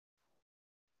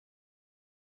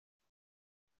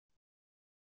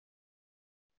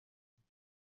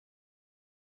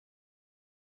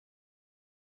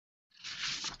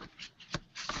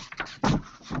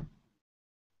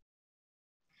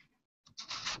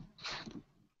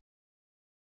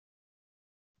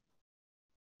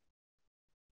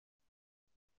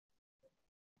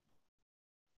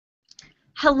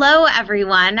Hello,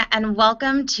 everyone, and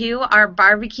welcome to our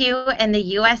Barbecue in the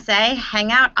USA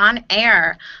Hangout on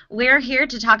Air. We're here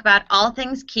to talk about all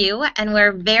things Q, and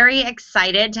we're very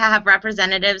excited to have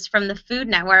representatives from the Food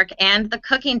Network and the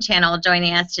Cooking Channel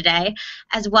joining us today,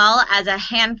 as well as a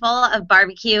handful of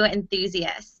barbecue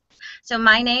enthusiasts. So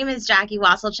my name is Jackie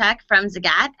Wasselcheck from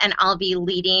Zagat, and I'll be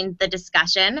leading the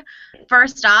discussion.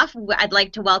 First off, I'd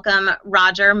like to welcome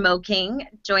Roger Moking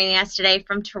joining us today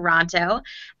from Toronto.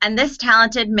 And this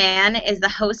talented man is the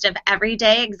host of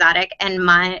Everyday Exotic and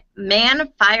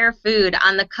Man Fire Food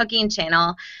on the Cooking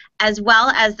Channel, as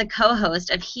well as the co-host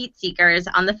of Heat Seekers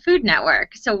on the Food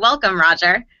Network. So welcome,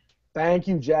 Roger. Thank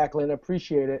you, Jacqueline.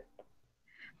 Appreciate it.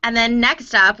 And then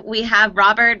next up, we have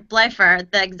Robert Bleifer,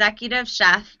 the executive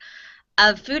chef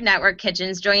of Food Network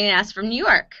Kitchens, joining us from New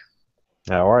York.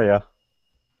 How are you?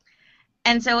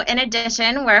 And so in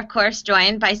addition, we're of course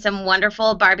joined by some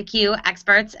wonderful barbecue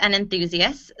experts and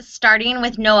enthusiasts. Starting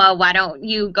with Noah, why don't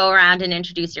you go around and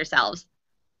introduce yourselves?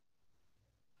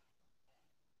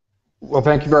 Well,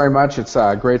 thank you very much. It's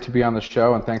great to be on the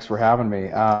show, and thanks for having me.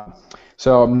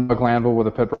 So I'm Noah Glanville with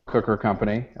the Pit Barrel Cooker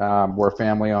Company. We're a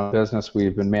family-owned business.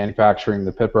 We've been manufacturing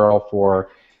the pit barrel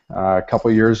for a couple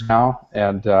of years now,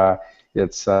 and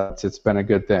it's been a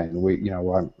good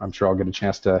thing. I'm sure I'll get a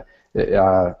chance to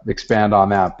expand on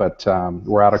that, but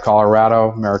we're out of Colorado,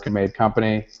 American-made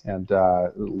company, and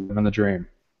living the dream.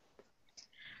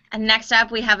 And next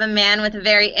up, we have a man with a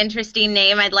very interesting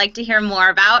name I'd like to hear more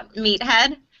about,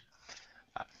 Meathead.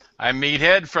 I'm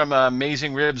Meathead from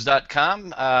AmazingRibs.com.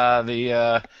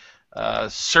 The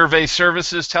survey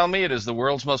services tell me it is the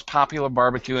world's most popular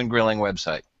barbecue and grilling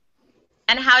website.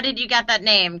 And how did you get that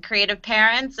name? Creative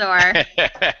parents, or?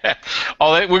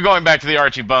 Oh, we're going back to the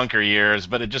Archie Bunker years,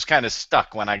 but it just kind of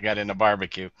stuck when I got into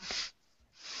barbecue.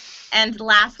 And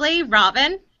lastly,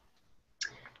 Robin.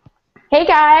 Hey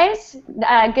guys,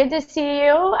 good to see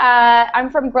you.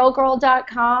 I'm from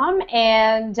GrillGirl.com,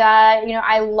 and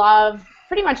I love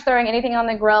pretty much throwing anything on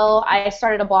the grill. I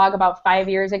started a blog about 5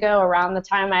 years ago, around the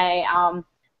time I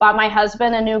bought my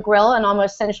husband a new grill and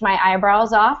almost singed my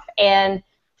eyebrows off. And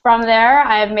from there,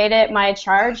 I've made it my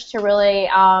charge to really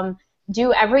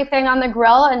do everything on the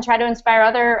grill and try to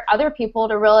inspire other people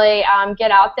to really get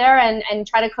out there and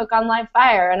try to cook on live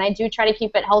fire. And I do try to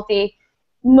keep it healthy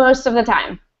most of the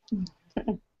time.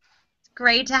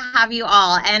 Great to have you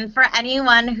all. And for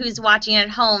anyone who's watching at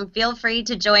home, feel free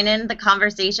to join in the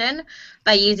conversation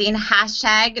by using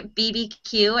hashtag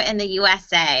BBQ in the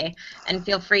USA. And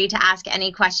feel free to ask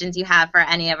any questions you have for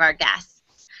any of our guests.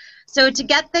 So to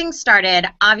get things started,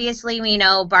 obviously we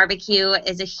know barbecue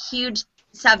is a huge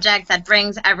subject that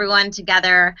brings everyone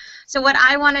together. So what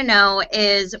I want to know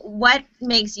is what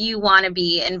makes you want to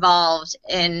be involved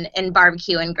in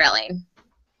barbecue and grilling?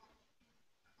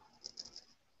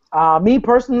 Me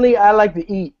personally, I like to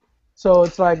eat. So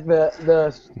it's like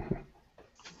the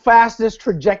fastest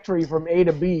trajectory from A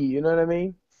to B, you know what I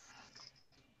mean?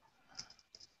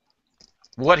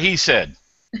 What he said.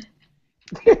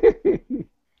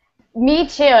 Me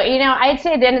too. I'd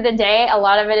say at the end of the day, a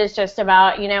lot of it is just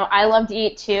about, I love to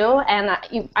eat too, and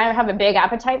I have a big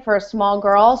appetite for a small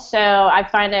girl, so I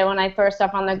find that when I throw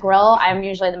stuff on the grill, I'm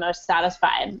usually the most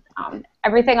satisfied.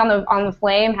 Everything on the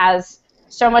flame has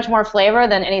so much more flavor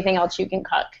than anything else you can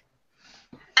cook.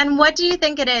 And what do you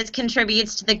think it is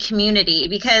contributes to the community?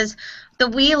 Because the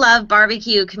We Love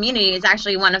Barbecue community is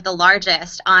actually one of the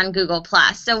largest on Google+.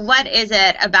 So what is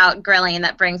it about grilling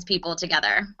that brings people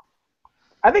together?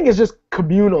 I think it's just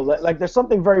communal. Like there's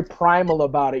something very primal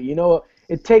about it.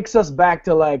 It takes us back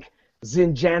to like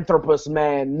Zinjanthropus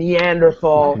man,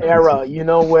 Neanderthal era.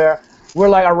 Where we're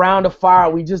like around a fire.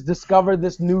 We just discovered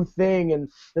this new thing, and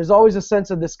there's always a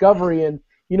sense of discovery. And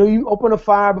you open a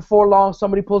fire, before long,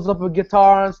 somebody pulls up a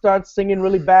guitar and starts singing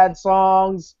really bad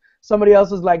songs. Somebody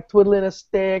else is like twiddling a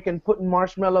stick and putting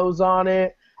marshmallows on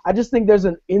it. I just think there's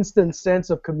an instant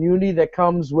sense of community that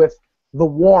comes with the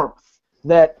warmth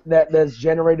that's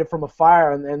generated from a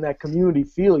fire and that community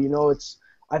feel.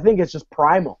 I think it's just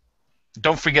primal.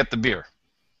 Don't forget the beer.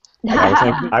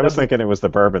 I was thinking it was the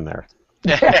bourbon there.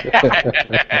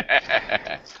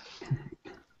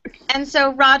 And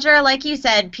so, Roger, like you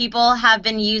said, people have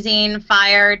been using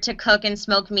fire to cook and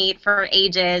smoke meat for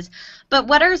ages. But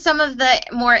what are some of the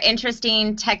more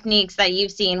interesting techniques that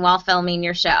you've seen while filming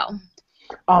your show?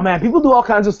 Oh, man, people do all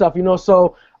kinds of stuff,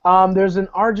 So there's an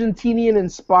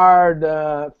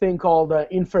Argentinian-inspired thing called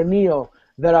Infernil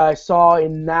that I saw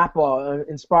in Napa,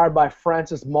 inspired by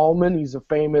Francis Mallmann. He's a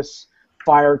famous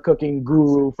fire-cooking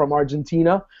guru from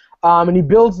Argentina. And he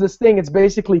builds this thing. It's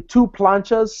basically two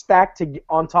planchas stacked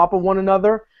on top of one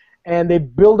another, and they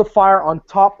build a fire on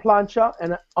top plancha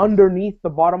and underneath the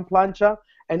bottom plancha,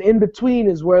 and in between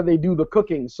is where they do the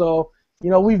cooking. So,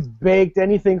 we've baked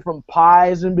anything from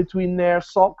pies in between there,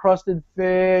 salt-crusted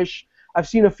fish. I've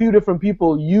seen a few different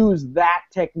people use that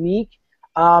technique,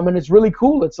 and it's really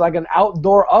cool. It's like an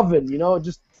outdoor oven, It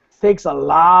just takes a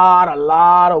lot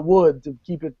of wood to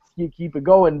keep it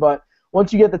going, but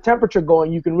once you get the temperature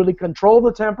going, you can really control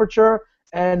the temperature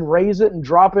and raise it and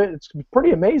drop it. It's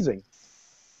pretty amazing.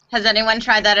 Has anyone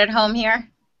tried that at home here?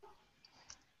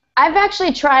 I've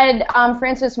actually tried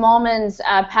Francis Mallman's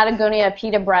Patagonia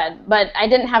pita bread, but I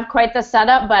didn't have quite the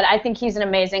setup, but I think he's an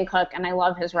amazing cook, and I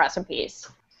love his recipes.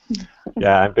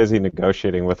 Yeah, I'm busy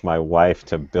negotiating with my wife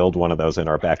to build one of those in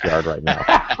our backyard right now.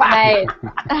 Nice.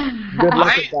 Good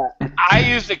luck with that. I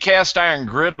use the cast iron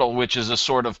griddle, which is a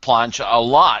sort of plancha, a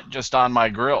lot just on my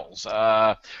grills.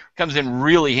 Comes in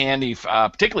really handy,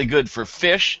 particularly good for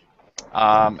fish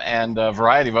and a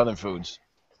variety of other foods.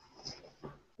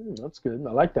 That's good.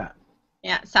 I like that.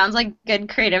 Yeah, sounds like good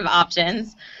creative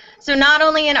options. So not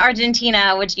only in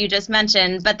Argentina, which you just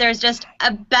mentioned, but there's just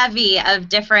a bevy of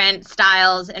different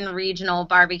styles and regional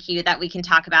barbecue that we can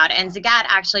talk about. And Zagat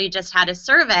actually just had a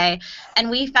survey,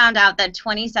 and we found out that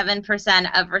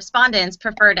 27% of respondents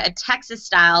preferred a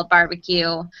Texas-style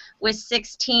barbecue, with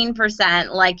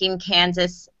 16% liking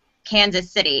Kansas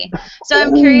City. So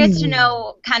I'm curious to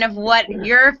know kind of what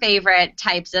your favorite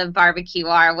types of barbecue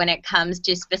are when it comes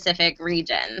to specific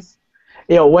regions.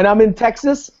 When I'm in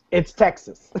Texas, it's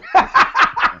Texas.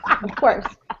 Of course.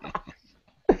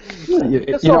 I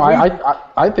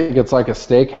think it's like a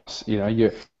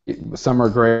steakhouse. Some are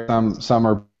great, some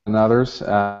are better than others,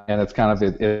 and it's kind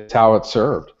of it's how it's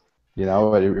served. It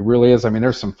really is. I mean,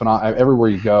 there's some everywhere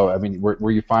you go. I mean,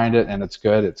 where you find it and it's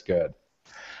good, it's good.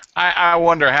 I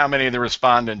wonder how many of the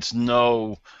respondents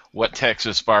know what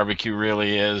Texas barbecue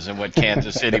really is and what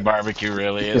Kansas City barbecue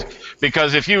really is.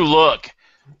 Because if you look,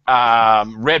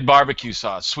 red barbecue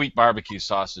sauce, sweet barbecue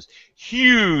sauce is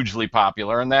hugely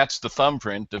popular, and that's the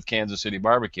thumbprint of Kansas City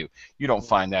barbecue. You don't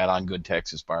find that on good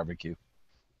Texas barbecue.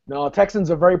 No,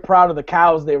 Texans are very proud of the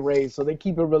cows they raise, so they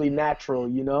keep it really natural,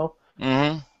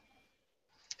 Mm-hmm.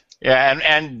 Yeah,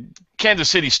 and Kansas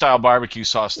City style barbecue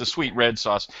sauce, the sweet red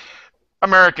sauce,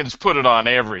 Americans put it on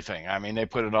everything. I mean, they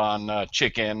put it on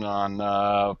chicken,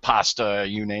 on pasta,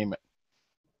 you name it.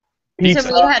 Pizza.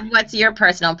 So, what's your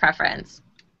personal preference?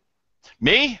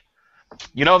 Me?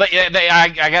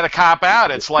 I got to cop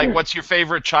out. It's like, what's your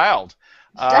favorite child?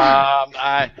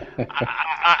 I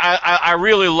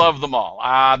really love them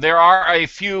all. There are a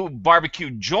few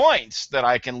barbecue joints that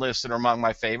I can list that are among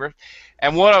my favorite,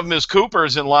 and one of them is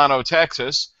Cooper's in Llano,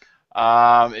 Texas.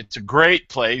 It's a great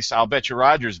place. I'll bet you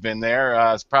Roger's been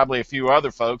there. It's probably a few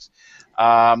other folks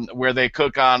where they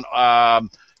cook on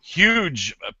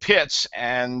huge pits,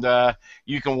 and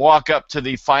you can walk up to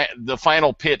the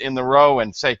final pit in the row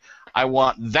and say, "I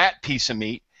want that piece of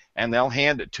meat," and they'll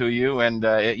hand it to you. And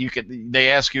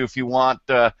they ask you if you want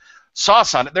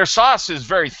sauce on it. Their sauce is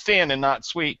very thin and not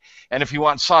sweet, and if you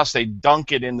want sauce, they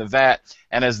dunk it in the vat.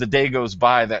 And as the day goes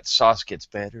by, that sauce gets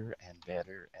better and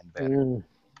better and better.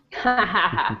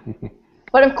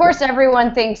 But of course,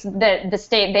 everyone thinks that the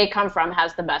state they come from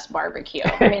has the best barbecue.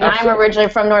 I mean, I'm originally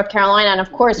from North Carolina, and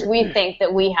of course, we think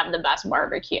that we have the best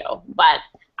barbecue. But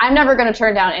I'm never going to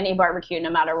turn down any barbecue, no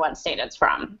matter what state it's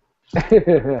from.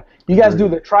 You guys do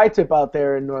the tri-tip out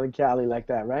there in Northern Cali like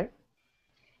that, right?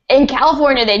 In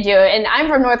California, they do, and I'm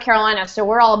from North Carolina, so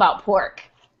we're all about pork.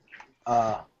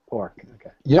 Pork.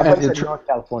 Okay. Yeah, North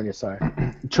California. Sorry.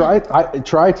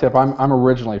 Tri-tip. I'm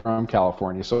originally from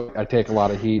California, so I take a lot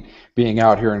of heat being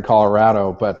out here in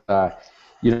Colorado. But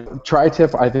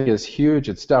tri-tip I think is huge.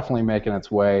 It's definitely making its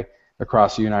way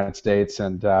across the United States,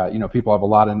 and people have a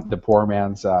lot of the poor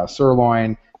man's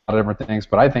sirloin, a lot of different things.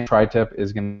 But I think tri-tip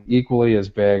is going to be equally as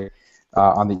big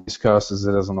on the East Coast as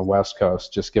it is on the West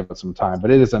Coast. Just give it some time.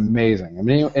 But it is amazing. I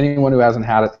mean, anyone who hasn't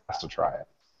had it has to try it.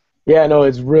 Yeah, no,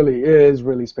 it is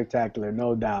really spectacular,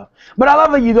 no doubt. But I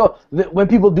love that when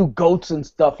people do goats and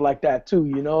stuff like that too,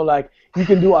 like you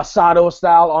can do asado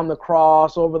style on the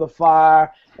cross over the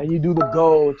fire, and you do the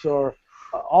goats or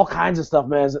all kinds of stuff,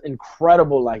 man. It's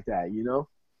incredible like that,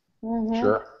 Mm-hmm.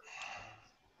 Sure.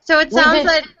 So it sounds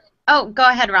like, oh, go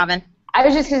ahead, Robin. I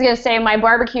was just going to say, my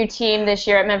barbecue team this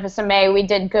year at Memphis in May, we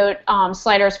did goat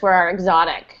sliders for our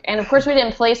exotic. And of course we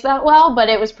didn't place that well, but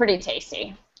it was pretty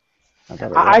tasty.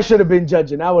 I should have been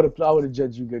judging. I would have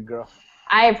judged you, good girl.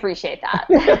 I appreciate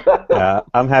that.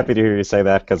 I'm happy to hear you say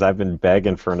that because I've been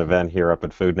begging for an event here up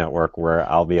at Food Network where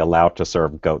I'll be allowed to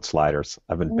serve goat sliders.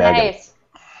 I've been begging. Nice.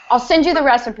 I'll send you the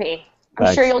recipe. I'm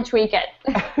Thanks. sure you'll tweak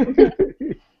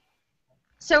it.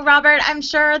 So, Robert, I'm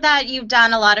sure that you've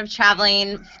done a lot of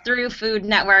traveling through Food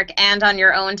Network and on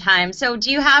your own time. So,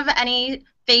 do you have any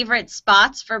favorite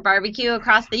spots for barbecue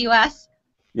across the U.S.?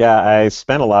 Yeah, I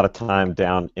spent a lot of time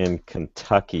down in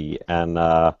Kentucky, and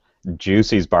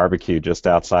Juicy's Barbecue just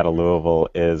outside of Louisville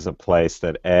is a place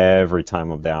that every time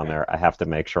I'm down there, I have to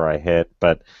make sure I hit.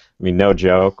 But I mean, no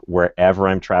joke, wherever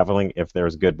I'm traveling, if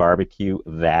there's good barbecue,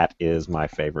 that is my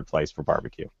favorite place for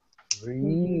barbecue.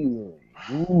 Really?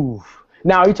 Ooh.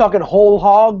 Now, are you talking whole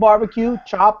hog barbecue,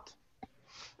 chopped?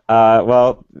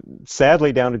 Well,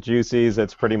 sadly, down to Juicy's,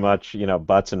 it's pretty much,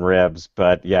 butts and ribs.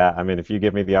 But yeah, I mean, if you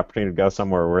give me the opportunity to go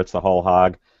somewhere where it's the whole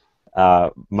hog,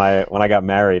 when I got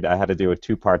married, I had to do a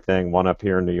two-part thing, one up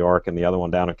here in New York and the other one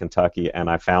down in Kentucky, and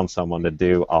I found someone to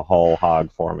do a whole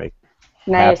hog for me.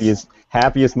 Nice.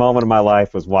 Happiest moment of my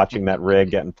life was watching that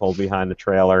rig getting pulled behind the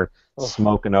trailer,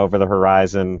 smoking over the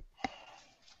horizon.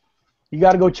 You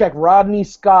got to go check Rodney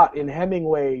Scott in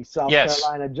Hemingway, South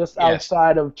Carolina, just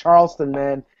outside of Charleston,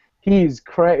 man.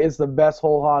 It's the best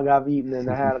whole hog I've eaten, and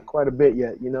I had quite a bit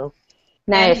yet, And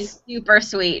Nice. he's super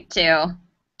sweet, too.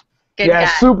 Good guy.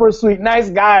 Super sweet. Nice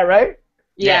guy, right?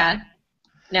 Yeah.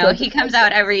 No, he comes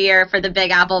out every year for the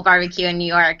Big Apple barbecue in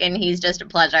New York, and he's just a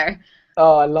pleasure.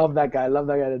 Oh, I love that guy. I love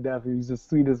that guy to death. He's the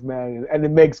sweetest man, and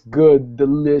it makes good,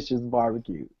 delicious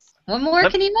barbecue. What more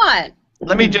can you want?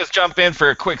 Let me just jump in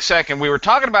for a quick second. We were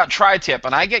talking about tri-tip,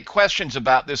 and I get questions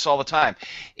about this all the time.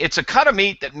 It's a cut of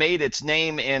meat that made its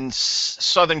name in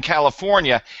Southern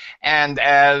California, and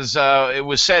as it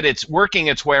was said, it's working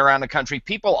its way around the country.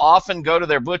 People often go to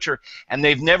their butcher, and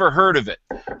they've never heard of it.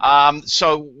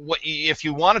 So if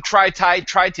you want to try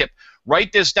tri-tip,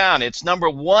 write this down. It's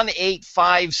number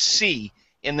 185C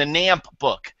in the NAMP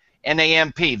book.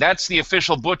 NAMP. That's the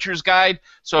official butcher's guide.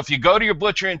 So if you go to your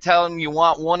butcher and tell him you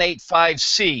want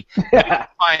 185C, you can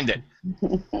find it.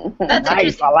 That's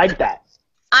nice. I like that.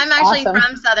 I'm actually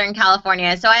from Southern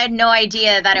California, so I had no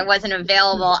idea that it wasn't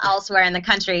available elsewhere in the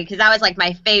country, because that was like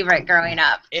my favorite growing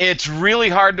up. It's really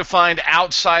hard to find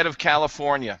outside of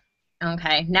California.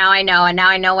 Okay, now I know, and now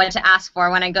I know what to ask for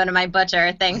when I go to my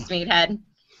butcher. Thanks, Meathead.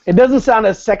 It doesn't sound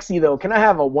as sexy, though. Can I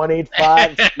have a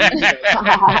 185? It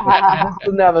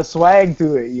doesn't have a swag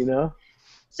to it,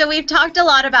 So we've talked a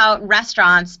lot about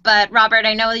restaurants, but Robert,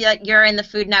 I know that you're in the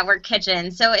Food Network kitchen.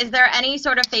 So is there any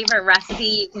sort of favorite recipe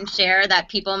you can share that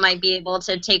people might be able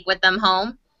to take with them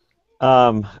home?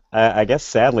 I guess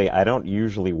sadly, I don't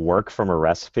usually work from a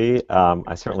recipe.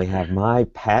 I certainly have my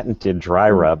patented dry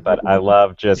rub, but I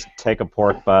love just take a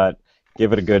pork butt,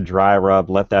 give it a good dry rub,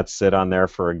 let that sit on there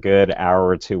for a good hour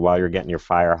or two while you're getting your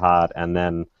fire hot, and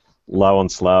then low and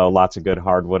slow, lots of good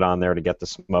hardwood on there to get the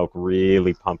smoke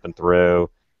really pumping through.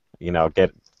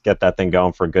 Get that thing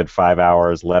going for a good 5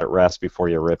 hours, let it rest before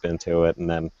you rip into it, and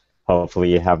then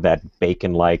hopefully you have that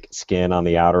bacon-like skin on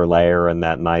the outer layer and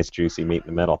that nice juicy meat in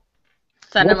the middle.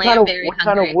 Suddenly I'm very hungry. What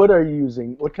kind of wood are you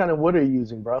using? What kind of wood are you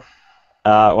using, bro?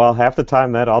 Well, half the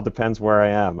time that all depends where I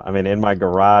am. I mean, in my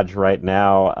garage right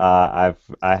now, I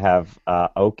have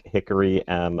oak, hickory,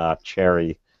 and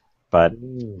cherry, but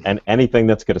and anything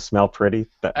that's going to smell pretty.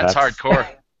 That's hardcore.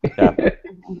 Yeah.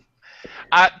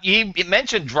 You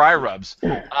mentioned dry rubs.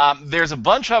 There's a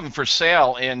bunch of them for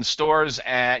sale in stores,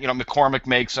 and McCormick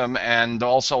makes them, and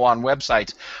also on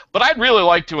websites. But I'd really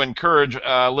like to encourage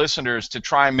listeners to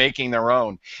try making their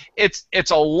own.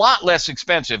 It's a lot less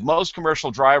expensive. Most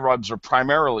commercial dry rubs are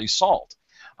primarily salt,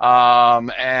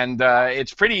 and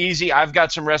it's pretty easy. I've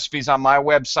got some recipes on my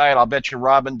website. I'll bet you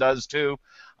Robin does too.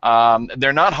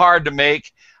 They're not hard to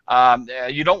make.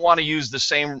 You don't want to use the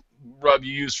same rub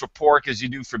you use for pork as you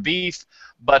do for beef,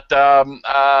 but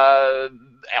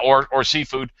or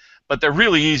seafood, but they're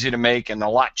really easy to make and a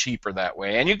lot cheaper that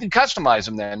way. And you can customize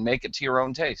them then, make it to your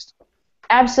own taste.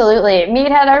 Absolutely.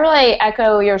 Meathead, I really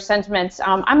echo your sentiments.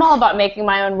 I'm all about making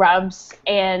my own rubs,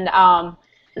 and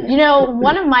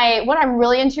what I'm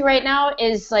really into right now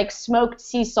is like smoked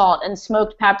sea salt and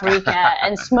smoked paprika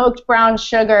and smoked brown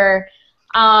sugar.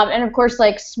 And of course,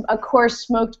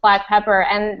 smoked black pepper,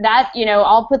 and that,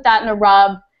 I'll put that in a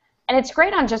rub, and it's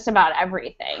great on just about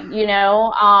everything,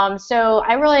 So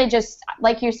I really just,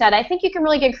 like you said, I think you can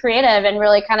really get creative and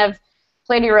really kind of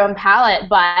play to your own palate,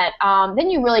 but then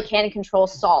you really can control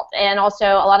salt, and also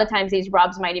a lot of times these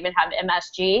rubs might even have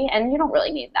MSG, and you don't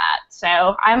really need that.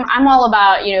 So I'm all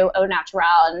about au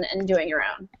naturel and doing your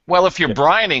own. Well, if you're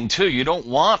brining too, you don't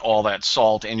want all that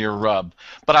salt in your rub.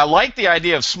 But I like the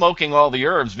idea of smoking all the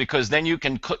herbs, because then you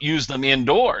can use them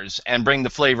indoors and bring the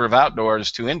flavor of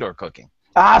outdoors to indoor cooking.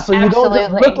 So you don't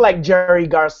just look like Jerry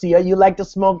Garcia. You like to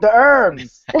smoke the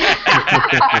herbs.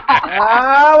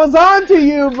 I was on to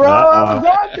you, bro. I was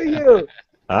on to you.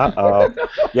 Uh-oh.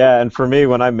 Yeah, and for me,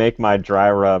 when I make my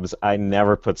dry rubs, I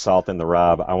never put salt in the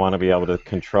rub. I want to be able to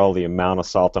control the amount of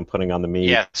salt I'm putting on the meat,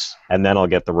 Yes. and then I'll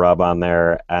get the rub on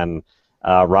there. And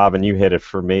Robin, you hit it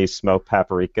for me. Smoked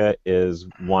paprika is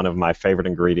one of my favorite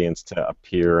ingredients to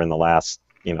appear in the last,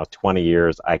 20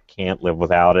 years. I can't live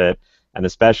without it, and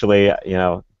especially,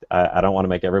 I don't want to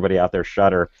make everybody out there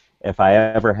shudder. If I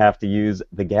ever have to use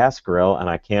the gas grill and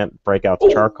I can't break out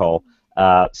the charcoal,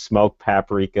 smoked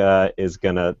paprika is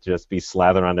gonna just be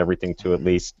slathered on everything to at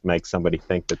least make somebody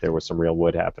think that there was some real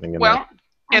wood happening in there. Well,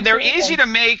 and they're easy to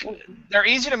make. They're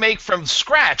easy to make from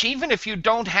scratch, even if you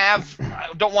don't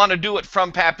want to do it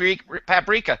from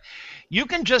paprika. You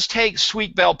can just take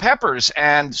sweet bell peppers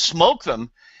and smoke them,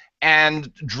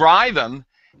 and dry them,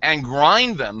 and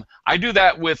grind them. I do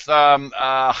that with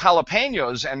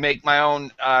jalapenos and make my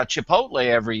own chipotle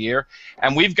every year.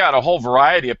 And we've got a whole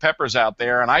variety of peppers out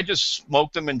there, and I just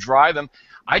smoke them and dry them.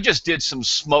 I just did some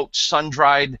smoked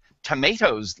sun-dried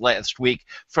tomatoes last week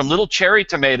from little cherry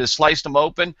tomatoes, sliced them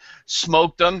open,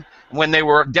 smoked them when they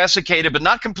were desiccated, but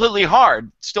not completely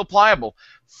hard, still pliable.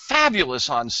 Fabulous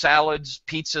on salads,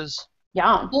 pizzas.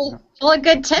 Yum. Full of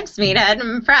good tips, Meathead.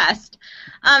 I'm impressed.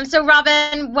 So,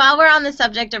 Robin, while we're on the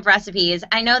subject of recipes,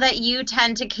 I know that you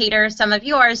tend to cater some of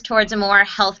yours towards a more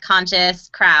health-conscious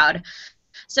crowd.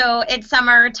 So it's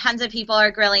summer, tons of people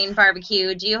are grilling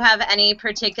barbecue. Do you have any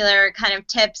particular kind of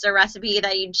tips or recipe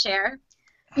that you'd share?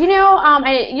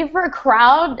 For a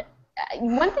crowd,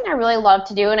 one thing I really love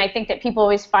to do, and I think that people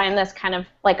always find this kind of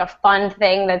like a fun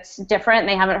thing that's different and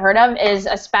they haven't heard of, is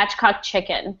a spatchcock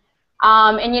chicken.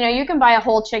 You can buy a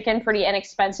whole chicken pretty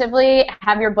inexpensively,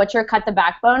 have your butcher cut the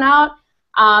backbone out,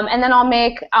 and then I'll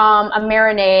make a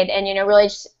marinade and, really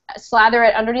just slather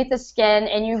it underneath the skin,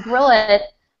 and you grill it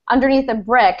underneath a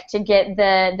brick to get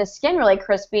the skin really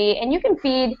crispy, and you can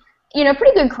feed, a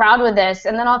pretty good crowd with this,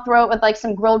 and then I'll throw it with like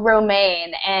some grilled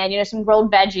romaine and, some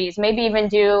grilled veggies, maybe even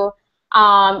do,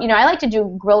 I like to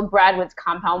do grilled bread with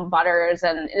compound butters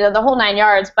and the whole 9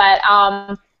 yards, but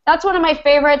that's one of my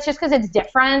favorites just because it's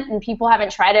different and people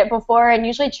haven't tried it before, and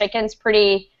usually chicken's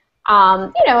pretty,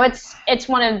 it's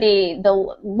one of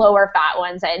the lower fat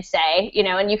ones, I'd say,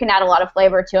 and you can add a lot of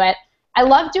flavor to it. I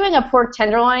love doing a pork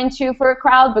tenderloin too for a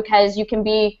crowd because you can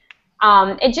be,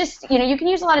 you can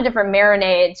use a lot of different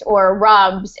marinades or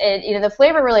rubs. The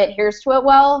flavor really adheres to it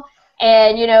well.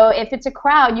 And, if it's a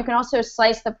crowd, you can also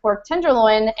slice the pork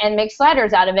tenderloin and make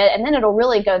sliders out of it, and then it'll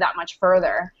really go that much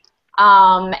further.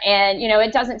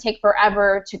 It doesn't take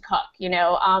forever to cook,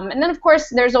 And then, of course,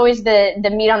 there's always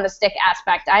the meat on the stick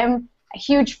aspect. I'm a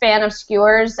huge fan of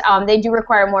skewers. They do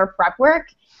require more prep work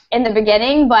in the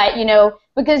beginning, but,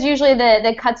 because usually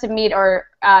the cuts of meat or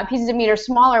pieces of meat are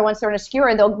smaller once they're in a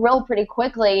skewer, they'll grill pretty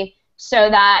quickly so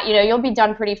that, you'll be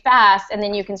done pretty fast, and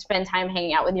then you can spend time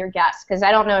hanging out with your guests. Because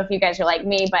I don't know if you guys are like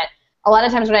me, but a lot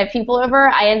of times when I have people over,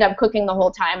 I end up cooking the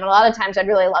whole time. And a lot of times I'd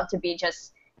really love to be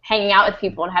just hanging out with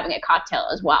people and having a cocktail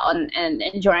as well, and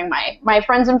enjoying my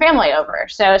friends and family over.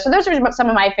 So those are some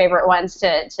of my favorite ones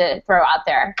to throw out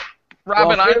there.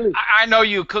 Robin, Well, really- I know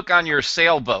you cook on your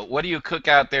sailboat. What do you cook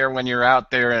out there when you're out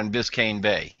there in Biscayne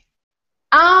Bay?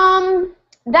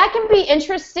 That can be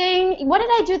interesting. What did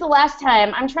I do the last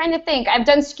time? I'm trying to think. I've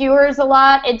done skewers a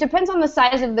lot. It depends on the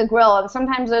size of the grill, and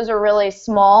sometimes those are really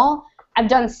small. I've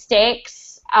done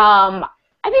steaks.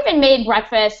 I've even made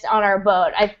breakfast on our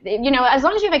boat. As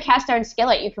long as you have a cast iron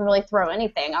skillet, you can really throw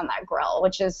anything on that grill,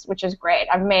 which is great.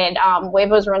 I've made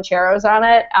huevos rancheros on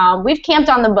it. We've camped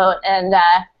on the boat, and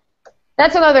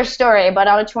that's another story. But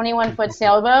on a 21-foot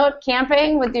sailboat,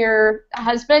 camping with your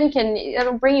husband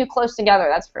it'll bring you close together.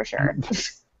 That's for sure.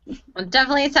 Well,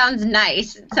 definitely sounds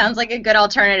nice. It sounds like a good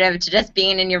alternative to just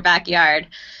being in your backyard.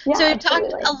 Yeah, So we talked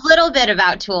absolutely. a little bit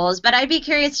about tools, but I'd be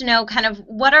curious to know kind of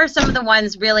what are some of the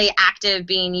ones really active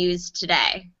being used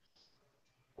today?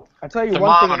 I tell you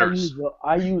one thing Thermometers.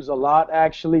 I use a lot,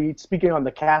 actually. Speaking on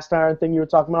the cast iron thing you were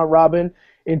talking about, Robin,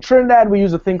 in Trinidad we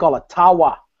use a thing called a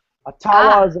tawa. A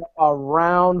tawa is a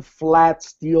round, flat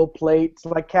steel plate. It's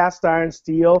like cast iron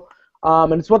steel,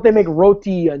 and it's what they make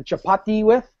roti and chapati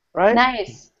with, right?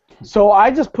 Nice. So I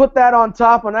just put that on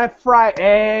top, and I fry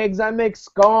eggs. I make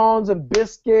scones and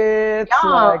biscuits,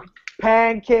 Yum. like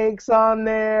pancakes on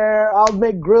there. I'll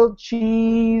make grilled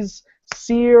cheese,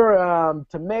 sear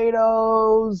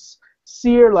tomatoes,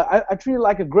 sear. I treat it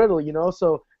like a griddle,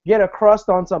 So get a crust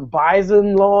on some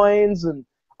bison loins and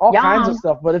all kinds of Yum.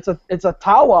 stuff. But it's a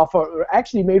tawa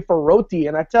actually made for roti,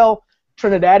 and I tell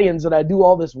Trinidadians that I do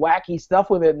all this wacky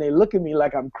stuff with it, and they look at me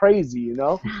like I'm crazy, I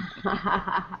love You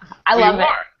it.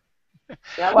 are.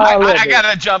 Yep. Well, a little I bit.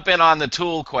 got to jump in on the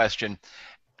tool question.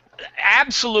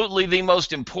 absolutely the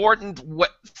most important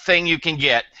thing you can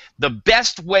get, the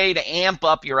best way to amp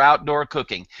up your outdoor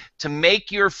cooking, to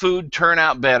make your food turn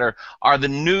out better, are the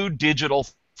new digital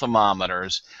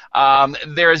thermometers.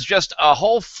 There's just a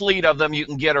whole fleet of them. You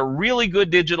can get a really good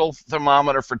digital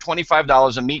thermometer for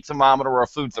 $25, a meat thermometer or a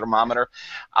food thermometer.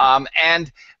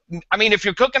 And I mean, if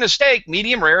you're cooking a steak,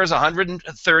 medium rare is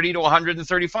 130 to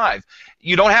 135.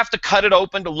 You don't have to cut it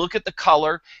open to look at the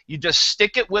color. You just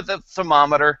stick it with a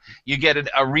thermometer. You get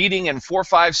a reading in 4,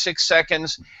 5, 6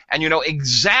 seconds, and you know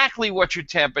exactly what your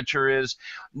temperature is.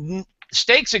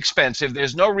 Steak's expensive.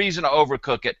 There's no reason to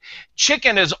overcook it.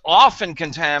 Chicken is often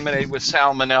contaminated with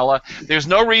salmonella. There's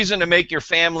no reason to make your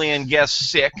family and guests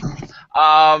sick.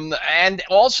 And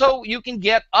also, you can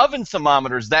get oven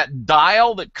thermometers. That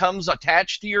dial that comes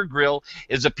attached to your grill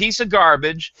is a piece of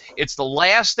garbage. It's the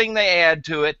last thing they add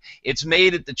to it. It's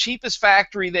made at the cheapest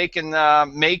factory they can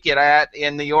make it at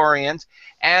in the Orient,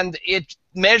 and it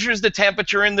measures the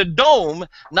temperature in the dome,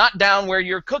 not down where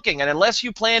you're cooking. And unless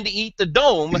you plan to eat the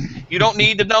dome, you don't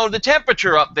need to know the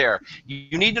temperature up there.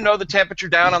 You need to know the temperature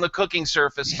down on the cooking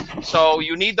surface. So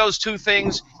you need those two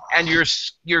things, and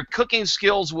your cooking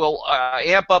skills will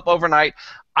amp up overnight.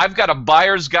 I've got a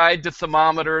buyer's guide to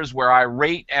thermometers where I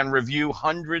rate and review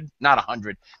not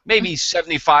 100, maybe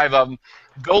 75 of them.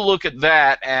 Go look at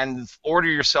that and order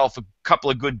yourself a couple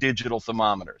of good digital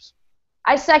thermometers.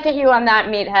 I second you on that,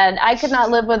 Meathead. I could not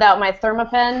live without my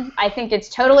Thermapen. I think it's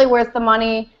totally worth the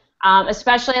money,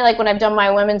 especially like when I've done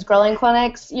my women's grilling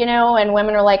clinics, you know, and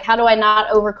women are like, how do I not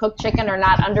overcook chicken or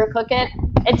not undercook it?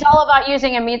 It's all about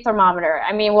using a meat thermometer.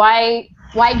 I mean, why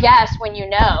guess when you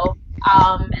know?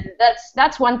 And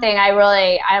that's one thing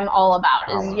I'm all about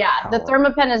is, yeah, the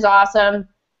Thermapen is awesome.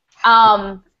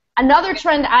 Another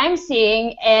trend I'm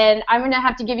seeing, and I'm going to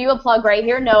have to give you a plug right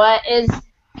here, Noah, is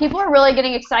people are really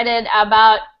getting excited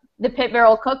about the pit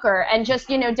barrel cooker and just,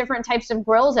 you know, different types of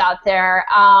grills out there.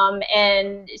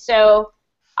 And so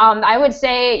I would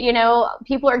say, you know,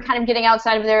 people are kind of getting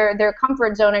outside of their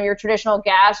comfort zone of your traditional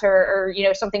gas or you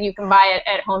know, something you can buy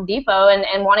at Home Depot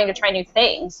and wanting to try new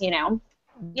things, you know.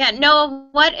 Yeah, Noah,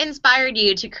 what inspired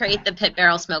you to create the pit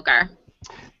barrel smoker?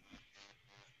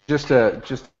 Just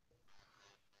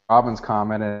Robin's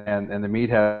comment and the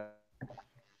Meathead.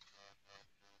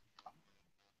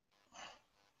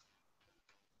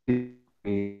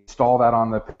 Install that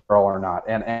on the pit barrel or not,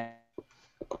 and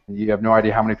you have no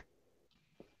idea how many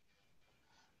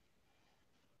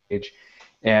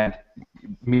and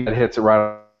meat hits it right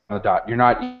on the dot. You're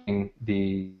not eating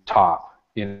the top.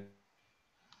 You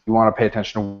want to pay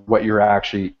attention to what you're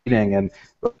actually eating. And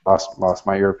lost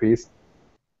my earpiece.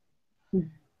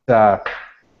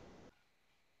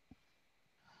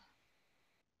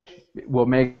 Will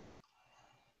make,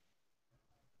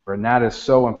 and that is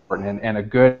so important. And a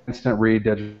good instant read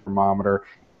digital thermometer,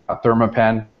 a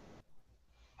Thermapen,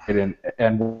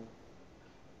 and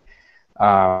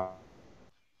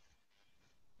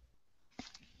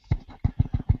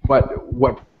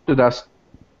what did us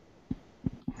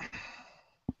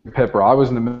pit barrel? I was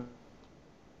in the middle,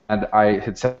 and I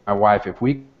had said to my wife, if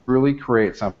we really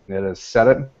create something that is set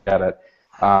it and get it,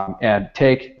 and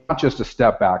take not just a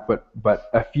step back, but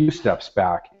a few steps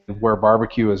back, where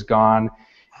barbecue has gone,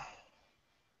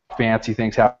 fancy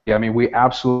things happen. I mean, we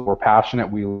absolutely were passionate.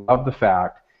 We love the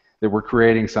fact that we're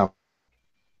creating some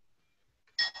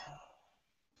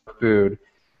food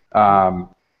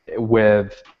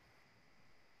with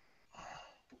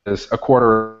this a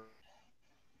quarter,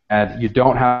 and you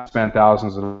don't have to spend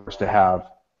thousands of dollars to have.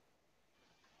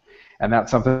 And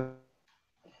that's something,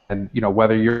 and you know,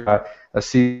 whether you're a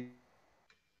C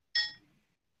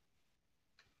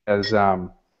as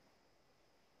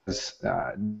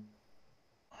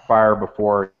fire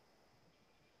before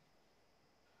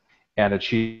and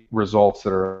achieve results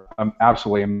that are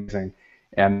absolutely amazing,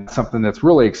 and something that's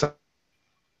really exciting.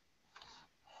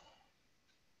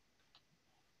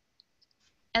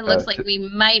 It looks like we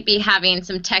might be having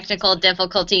some technical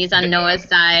difficulties on Noah's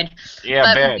side. Yeah,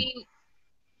 but bad.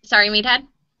 Sorry, Meathead?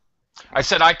 I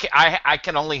said I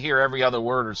can only hear every other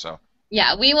word or so.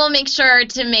 Yeah, we will make sure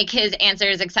to make his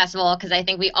answers accessible because I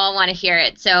think we all want to hear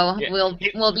it. So Yeah.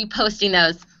 we'll be posting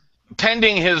those.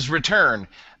 Pending his return,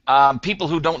 people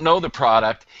who don't know the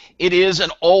product, it is an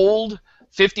old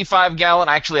 55-gallon,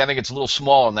 actually I think it's a little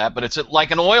smaller than that, but it's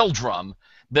like an oil drum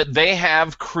that they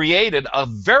have created a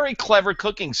very clever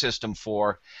cooking system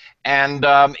for, and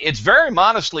it's very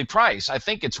modestly priced. I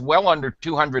think it's well under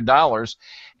 $200,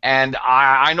 and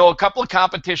I know a couple of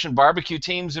competition barbecue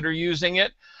teams that are using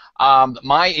it.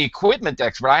 My equipment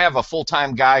expert, I have a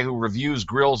full-time guy who reviews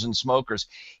grills and smokers.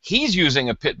 He's using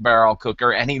a pit barrel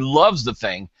cooker, and he loves the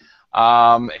thing.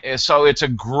 So it's a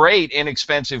great,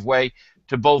 inexpensive way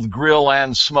to both grill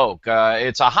and smoke.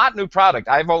 It's a hot new product.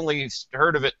 I've only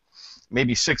heard of it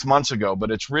maybe 6 months ago,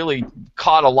 but it's really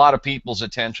caught a lot of people's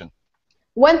attention.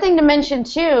 One thing to mention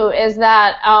too is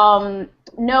that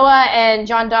Noah and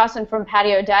John Dawson from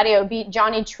Patio Daddio beat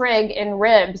Johnny Trigg in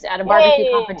ribs at a barbecue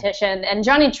competition, and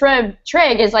Johnny Trigg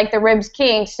is like the ribs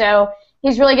king, so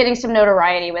he's really getting some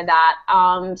notoriety with that.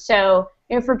 So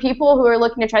for people who are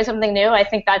looking to try something new, I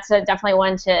think that's definitely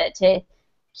one to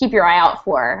keep your eye out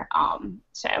for. And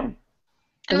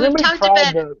Has we've anybody talked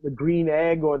tried a bit. the green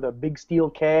egg or the big steel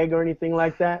keg or anything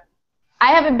like that?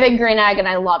 I have a big green egg and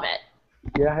I love it.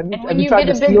 Yeah, have And when you you tried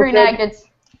get the a big steel green keg? egg,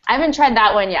 I haven't tried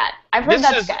that one yet. I've heard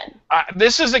that's good.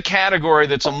 This is a category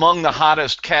that's among the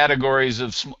hottest categories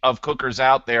of cookers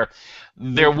out there.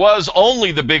 There was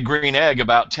only the big green egg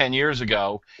about 10 years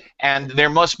ago, and there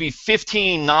must be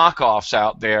 15 knockoffs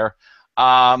out there.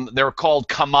 They're called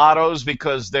Kamados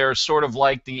because they're sort of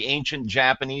like the ancient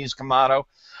Japanese Kamado.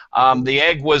 The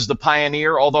egg was the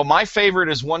pioneer, although my favorite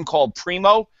is one called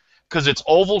Primo because it's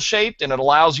oval-shaped and it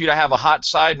allows you to have a hot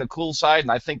side and a cool side,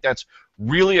 and I think that's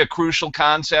really a crucial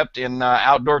concept in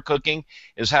outdoor cooking,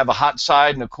 is have a hot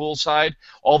side and a cool side.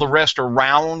 All the rest are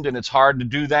round, and it's hard to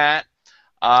do that.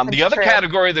 The other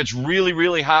category that's really,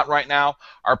 really hot right now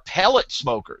are pellet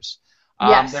smokers.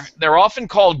 Yes. They're often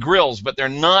called grills, but they're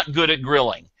not good at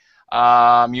grilling.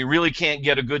 You really can't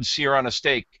get a good sear on a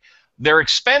steak. They're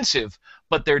expensive,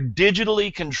 but they're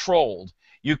digitally controlled.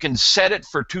 You can set it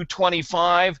for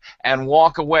 225 and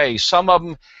walk away. Some of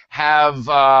them have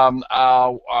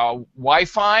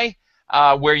Wi-Fi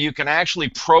where you can actually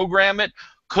program it,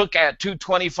 cook at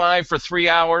 225 for 3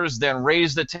 hours, then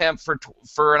raise the temp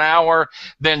for an hour,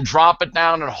 then drop it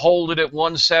down and hold it at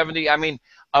 170. I mean,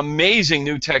 amazing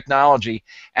new technology.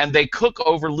 And they cook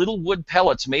over little wood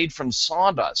pellets made from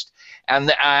sawdust.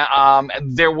 And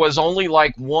there was only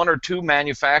like 1 or 2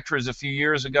 manufacturers a few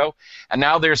years ago, and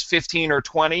now there's 15 or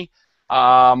 20.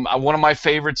 One of my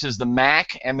favorites is the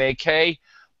Mac, M-A-K,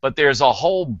 but there's a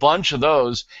whole bunch of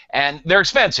those, and they're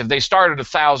expensive. They start at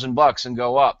 $1,000 and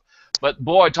go up. But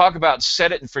boy, talk about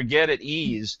set it and forget it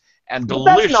ease and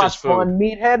delicious That's not food. fun,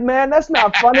 meathead man. That's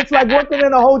not fun. It's like working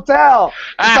in a hotel.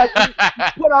 It's like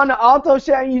you put on the auto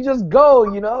share and you just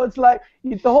go, you know? It's like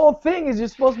the whole thing is you're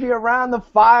supposed to be around the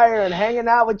fire and hanging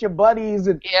out with your buddies,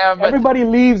 and everybody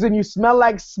leaves and you smell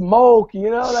like smoke,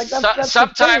 you know? Like that's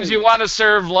sometimes you want to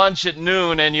serve lunch at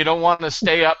noon and you don't want to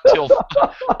stay up till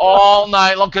all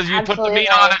night long because you put the meat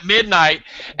on at midnight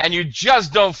and you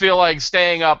just don't feel like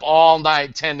staying up all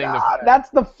night tending the fire. That's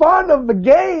the fun of the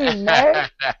game, man.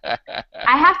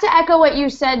 I have to echo what you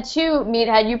said too,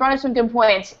 Meathead. You brought up some good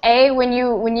points. When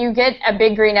you get a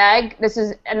big green egg, this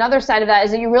is another side of that,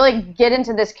 is that you really get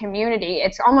into this community.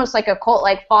 It's almost like a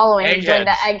cult-like following. You join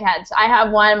the eggheads. I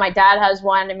have one. My dad has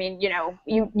one. I mean,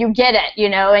 you get it,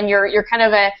 and you're kind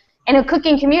of in a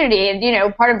cooking community,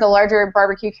 part of the larger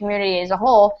barbecue community as a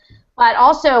whole. But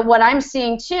also what I'm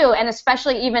seeing too, and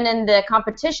especially even in the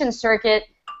competition circuit,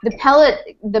 the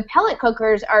pellet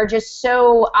cookers are just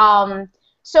so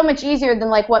much easier than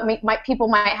like what people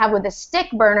might have with a stick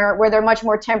burner, where they're much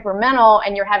more temperamental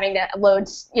and you're having to load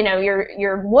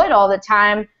your wood all the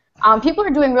time. People are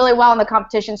doing really well in the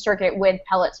competition circuit with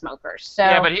pellet smokers. So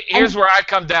yeah, but here's where I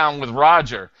come down with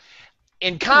Roger.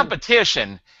 In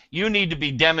competition, you need to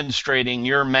be demonstrating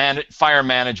your fire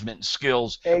management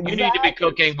skills. Exactly. You need to be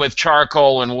cooking with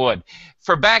charcoal and wood.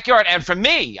 For backyard, and for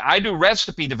me, I do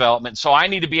recipe development, so I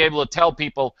need to be able to tell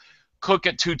people cook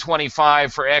at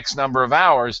 225 for X number of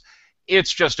hours.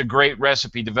 It's just a great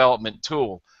recipe development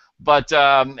tool. But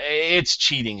it's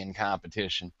cheating in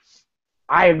competition.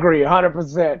 I agree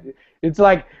 100%. It's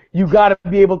like you got to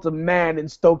be able to man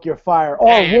and stoke your fire,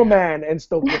 or woman and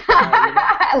stoke your fire.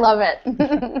 I love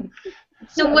it.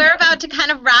 So we're about to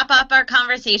kind of wrap up our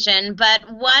conversation, but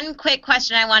one quick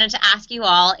question I wanted to ask you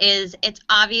all is, it's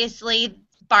obviously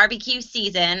barbecue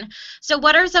season. So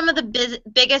what are some of the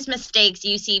biggest mistakes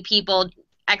you see people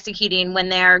executing when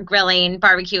they're grilling,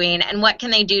 barbecuing, and what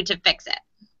can they do to fix it?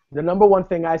 The number one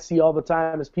thing I see all the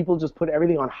time is people just put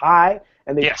everything on high,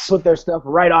 and they put their stuff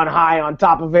right on high on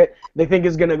top of it. They think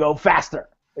it's going to go faster.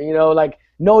 Like,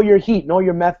 know your heat, know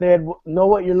your method, know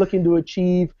what you're looking to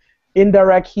achieve.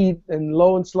 Indirect heat and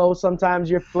low and slow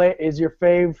sometimes is your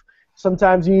fave.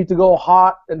 Sometimes you need to go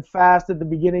hot and fast at the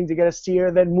beginning to get a sear,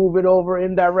 then move it over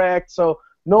indirect. So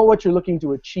know what you're looking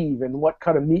to achieve and what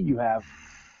kind of meat you have.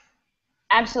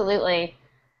 Absolutely.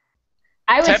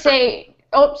 I would say,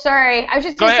 oh, sorry. I was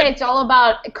just going to say it's all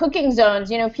about cooking zones.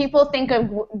 People think of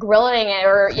grilling it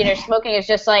or, smoking is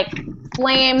just like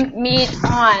flame meat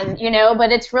on,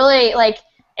 but it's really like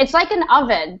it's like an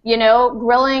oven, you know.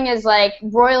 Grilling is like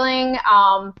broiling.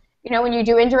 You know, when you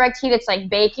do indirect heat, it's like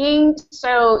baking.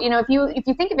 So, you know, if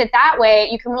you think of it that way,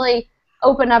 you can really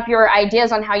open up your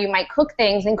ideas on how you might cook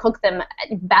things and cook them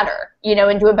better, you know,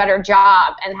 and do a better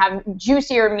job and have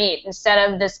juicier meat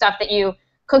instead of the stuff that you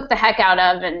cook the heck out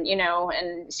of and, you know,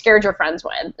 and scared your friends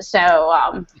with.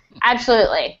 So,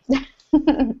 absolutely.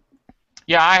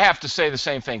 Yeah, I have to say the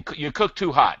same thing. You cook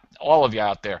too hot, all of you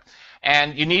out there.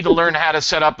 And you need to learn how to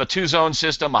set up a two-zone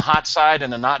system, a hot side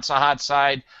and a not so hot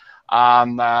side.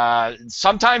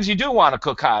 Sometimes you do want to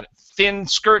cook hot. Thin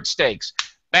skirt steaks,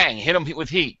 bang, hit them with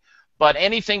heat. But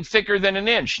anything thicker than an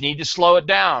inch, you need to slow it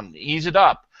down, ease it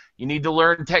up. You need to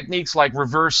learn techniques like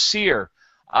reverse sear.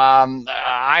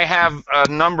 I have a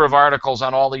number of articles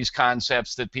on all these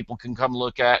concepts that people can come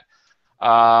look at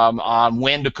on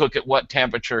when to cook at what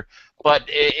temperature. But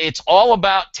it's all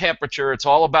about temperature. It's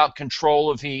all about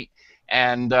control of heat.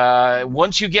 And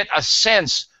once you get a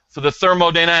sense for the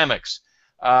thermodynamics,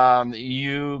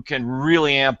 you can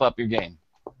really amp up your game.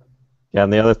 Yeah,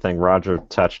 and the other thing, Roger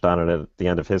touched on it at the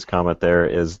end of his comment there,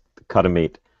 is the cut of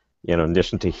meat. You know, in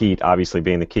addition to heat obviously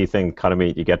being the key thing, cut of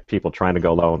meat, you get people trying to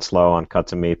go low and slow on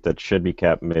cuts of meat that should be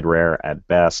kept mid-rare at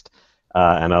best.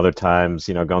 And other times,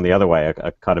 you know, going the other way,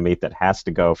 a cut of meat that has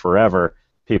to go forever,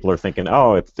 people are thinking,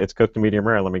 oh, it's cooked to medium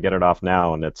rare, let me get it off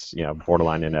now, and it's, you know,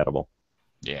 borderline inedible.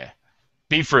 Yeah.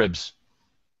 Beef ribs.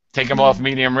 Take them off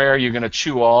medium rare, you're going to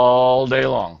chew all day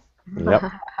long.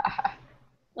 Yep.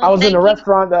 I was in a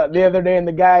restaurant the other day, and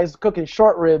the guy's cooking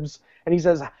short ribs, and he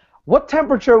says, "What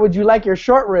temperature would you like your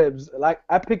short ribs?" Like,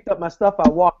 I picked up my stuff, I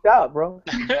walked out, bro.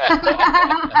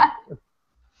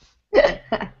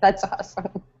 That's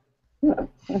awesome.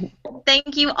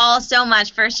 Thank you all so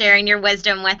much for sharing your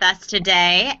wisdom with us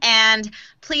today. And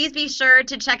please be sure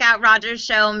to check out Roger's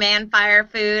show, Man Fire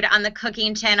Food, on the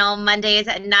Cooking Channel, Mondays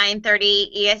at 9:30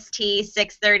 EST,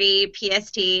 6:30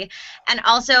 PST. And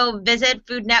also visit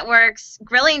Food Network's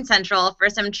Grilling Central for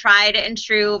some tried and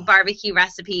true barbecue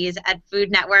recipes at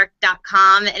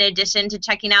foodnetwork.com, in addition to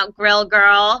checking out Grill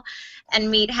Girl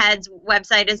and Meathead's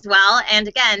website as well. And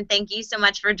again, thank you so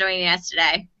much for joining us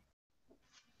today.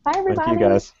 Bye, everybody. Thank you,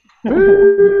 guys.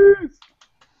 Peace.